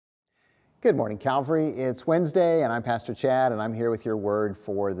Good morning, Calvary. It's Wednesday, and I'm Pastor Chad, and I'm here with your word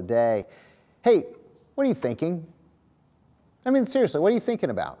for the day. Hey, what are you thinking? I mean, seriously, what are you thinking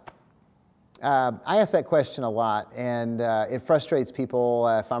about? I ask that question a lot, and it frustrates people.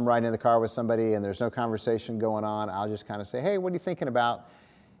 If I'm riding in the car with somebody and there's no conversation going on, I'll just kind of say, hey, what are you thinking about?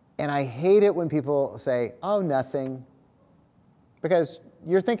 And I hate it when people say, oh, nothing, because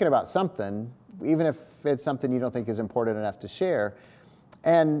you're thinking about something, even if it's something you don't think is important enough to share.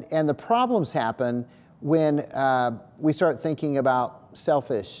 And the problems happen when we start thinking about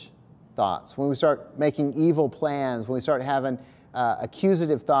selfish thoughts, when we start making evil plans, when we start having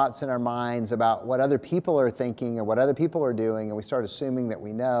accusative thoughts in our minds about what other people are thinking or what other people are doing, and we start assuming that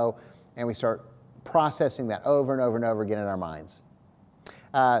we know, and we start processing that over and over and over again in our minds.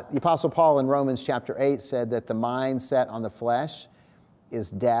 The Apostle Paul in Romans chapter 8 said that the mind set on the flesh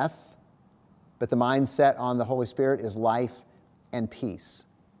is death, but the mind set on the Holy Spirit is life and peace.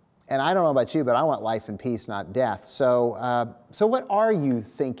 And I don't know about you, but I want life and peace, not death. So what are you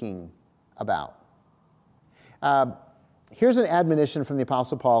thinking about? Here's an admonition from the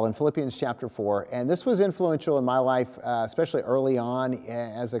Apostle Paul in Philippians chapter 4, and this was influential in my life, especially early on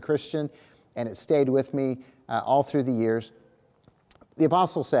as a Christian, and it stayed with me all through the years. The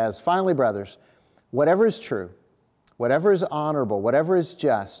Apostle says, finally, brothers, whatever is true, whatever is honorable, whatever is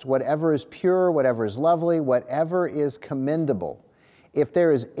just, whatever is pure, whatever is lovely, whatever is commendable, if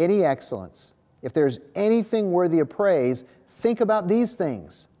there is any excellence, if there is anything worthy of praise, think about these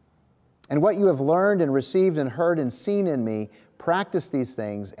things. And what you have learned and received and heard and seen in me, practice these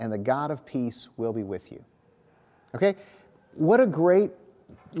things, and the God of peace will be with you. Okay? What a great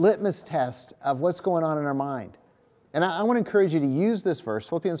litmus test of what's going on in our mind. And I want to encourage you to use this verse,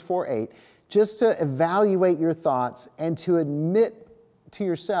 Philippians 4:8, just to evaluate your thoughts and to admit to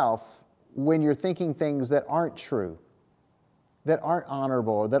yourself when you're thinking things that aren't true, that aren't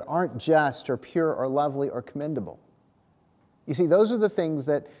honorable, or that aren't just or pure or lovely or commendable. You see, those are the things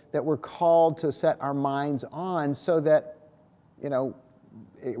that we're called to set our minds on so that,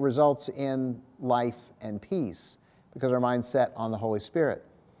 it results in life and peace because our mind's set on the Holy Spirit.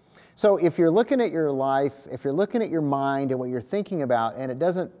 So if you're looking at your life, if you're looking at your mind and what you're thinking about and it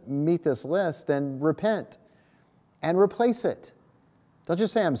doesn't meet this list, then repent and replace it. Don't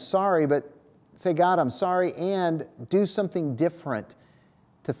just say, I'm sorry, but say, God, I'm sorry, and do something different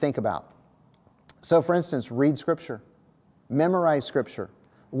to think about. So for instance, read Scripture, memorize Scripture,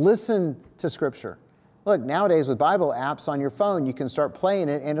 listen to Scripture. Look, nowadays with Bible apps on your phone, you can start playing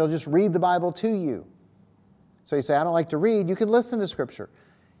it and it'll just read the Bible to you. So you say, I don't like to read, you can listen to Scripture.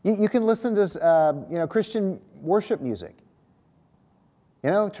 You can listen to Christian worship music.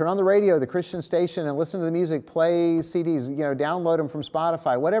 Turn on the radio, the Christian station, and listen to the music, play CDs, download them from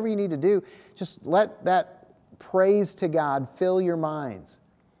Spotify, whatever you need to do. Just let that praise to God fill your minds.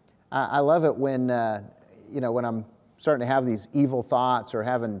 I love it when, when I'm starting to have these evil thoughts or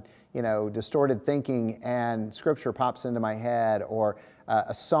having, distorted thinking and Scripture pops into my head or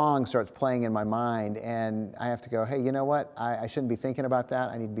a song starts playing in my mind and I have to go, hey, you know what? I shouldn't be thinking about that.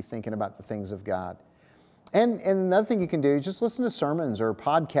 I need to be thinking about the things of God. And another thing you can do is just listen to sermons or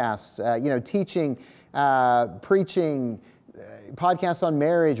podcasts, teaching, preaching, podcasts on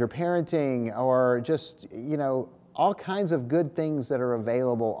marriage or parenting or just, all kinds of good things that are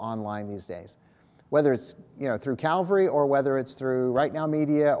available online these days. Whether it's, through Calvary or whether it's through Right Now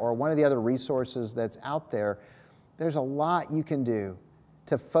Media or one of the other resources that's out there, there's a lot you can do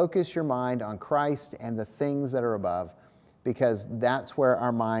to focus your mind on Christ and the things that are above, because that's where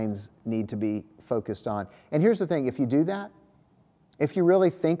our minds need to be focused on. And here's the thing, if you do that, if you really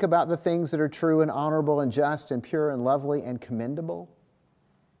think about the things that are true and honorable and just and pure and lovely and commendable,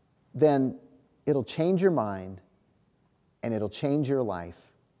 then it'll change your mind and it'll change your life.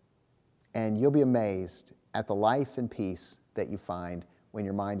 And you'll be amazed at the life and peace that you find when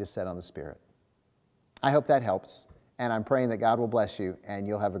your mind is set on the Spirit. I hope that helps, and I'm praying that God will bless you and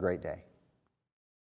you'll have a great day.